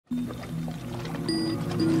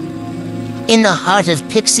In the heart of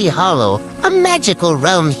Pixie Hollow, a magical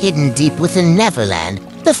realm hidden deep within Neverland,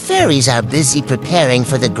 the fairies are busy preparing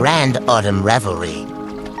for the grand autumn revelry.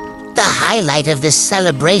 The highlight of this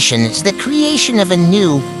celebration is the creation of a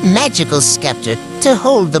new, magical scepter to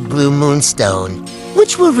hold the Blue Moonstone,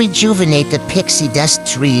 which will rejuvenate the pixie dust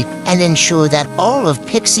tree and ensure that all of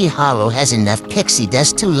Pixie Hollow has enough pixie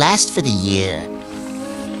dust to last for the year.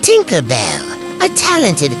 Tinkerbell, a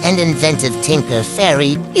talented and inventive Tinker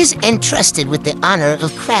Fairy, is entrusted with the honor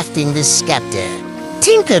of crafting this scepter.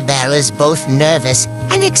 Tinkerbell is both nervous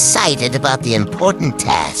and excited about the important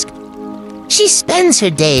task. She spends her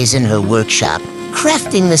days in her workshop,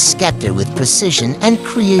 crafting the scepter with precision and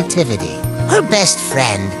creativity. Her best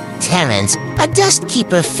friend, Terrence, a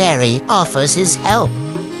dust-keeper fairy, offers his help.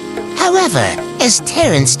 However, as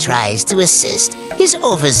Terrence tries to assist, his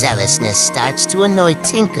overzealousness starts to annoy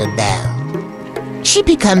Tinkerbell. She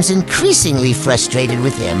becomes increasingly frustrated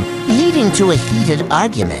with him, leading to a heated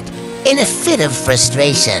argument. In a fit of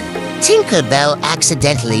frustration, Tinkerbell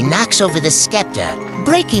accidentally knocks over the scepter,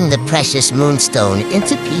 breaking the precious moonstone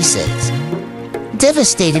into pieces.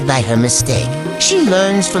 Devastated by her mistake, she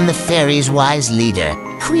learns from the fairies' wise leader,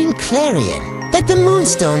 Queen Clarion, that the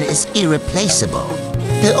moonstone is irreplaceable.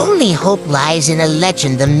 The only hope lies in a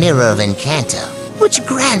legend, the Mirror of Encanto, which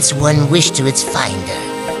grants one wish to its finder.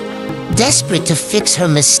 Desperate to fix her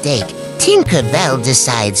mistake, Tinkerbell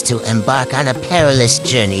decides to embark on a perilous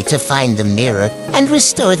journey to find the mirror and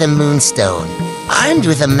restore the moonstone. Armed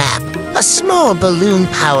with a map, a small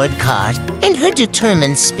balloon-powered cart, and her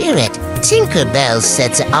determined spirit, Tinkerbell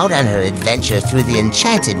sets out on her adventure through the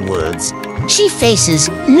enchanted woods. She faces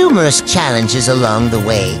numerous challenges along the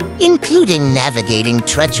way, including navigating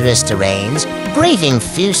treacherous terrains, braving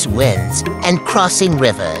fierce winds, and crossing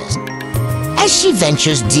rivers. As she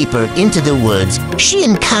ventures deeper into the woods, she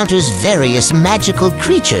encounters various magical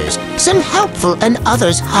creatures, some helpful and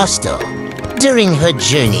others hostile. During her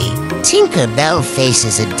journey, Tinkerbell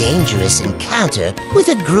faces a dangerous encounter with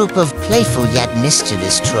a group of playful yet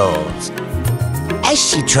mischievous trolls. As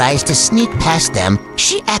she tries to sneak past them,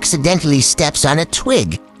 she accidentally steps on a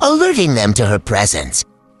twig, alerting them to her presence.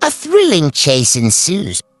 A thrilling chase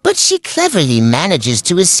ensues, but she cleverly manages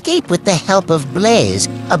to escape with the help of Blaze,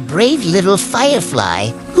 a brave little firefly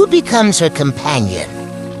who becomes her companion.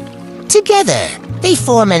 Together, they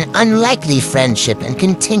form an unlikely friendship and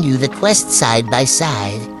continue the quest side by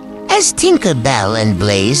side. As Tinkerbell and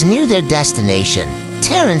Blaze near their destination,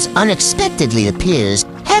 Terrence unexpectedly appears,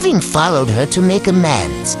 having followed her to make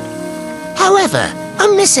amends. However,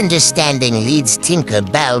 a misunderstanding leads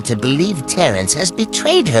Tinkerbell to believe Terrence has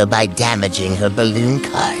betrayed her by damaging her balloon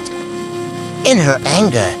cart. In her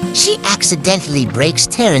anger, she accidentally breaks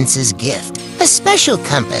Terrence's gift, a special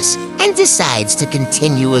compass, and decides to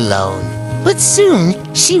continue alone. But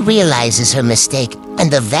soon, she realizes her mistake and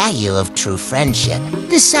the value of true friendship,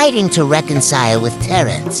 deciding to reconcile with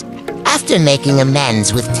Terrence. After making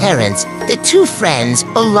amends with Terrence, the two friends,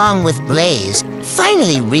 along with Blaze,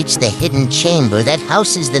 finally reach the hidden chamber that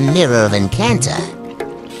houses the Mirror of Encanto.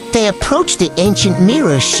 They approach the ancient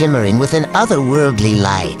mirror shimmering with an otherworldly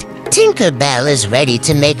light. Tinkerbell is ready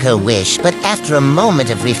to make her wish, but after a moment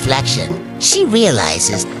of reflection, she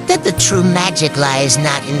realizes that the true magic lies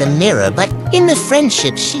not in the mirror, but in the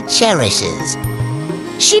friendship she cherishes.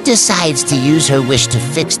 She decides to use her wish to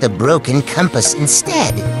fix the broken compass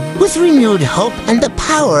instead. With renewed hope and the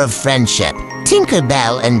power of friendship,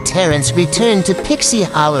 Tinkerbell and Terrence return to Pixie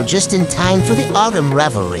Hollow just in time for the autumn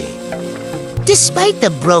revelry. Despite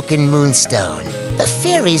the broken moonstone, the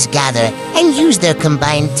fairies gather and use their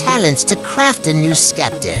combined talents to craft a new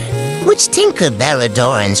scepter, which Tinkerbell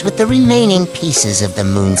adorns with the remaining pieces of the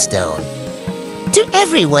moonstone. To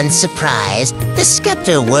everyone's surprise, the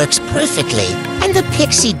scepter works perfectly, and the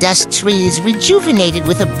pixie dust tree is rejuvenated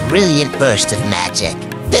with a brilliant burst of magic.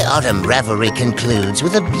 The autumn revelry concludes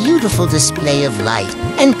with a beautiful display of light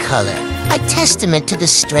and color, a testament to the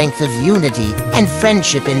strength of unity and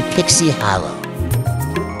friendship in Pixie Hollow.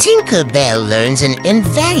 Tinkerbell learns an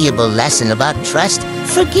invaluable lesson about trust,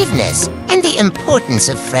 forgiveness, and the importance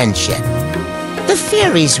of friendship. The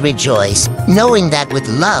fairies rejoice, knowing that with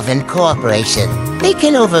love and cooperation, they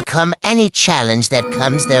can overcome any challenge that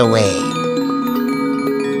comes their way.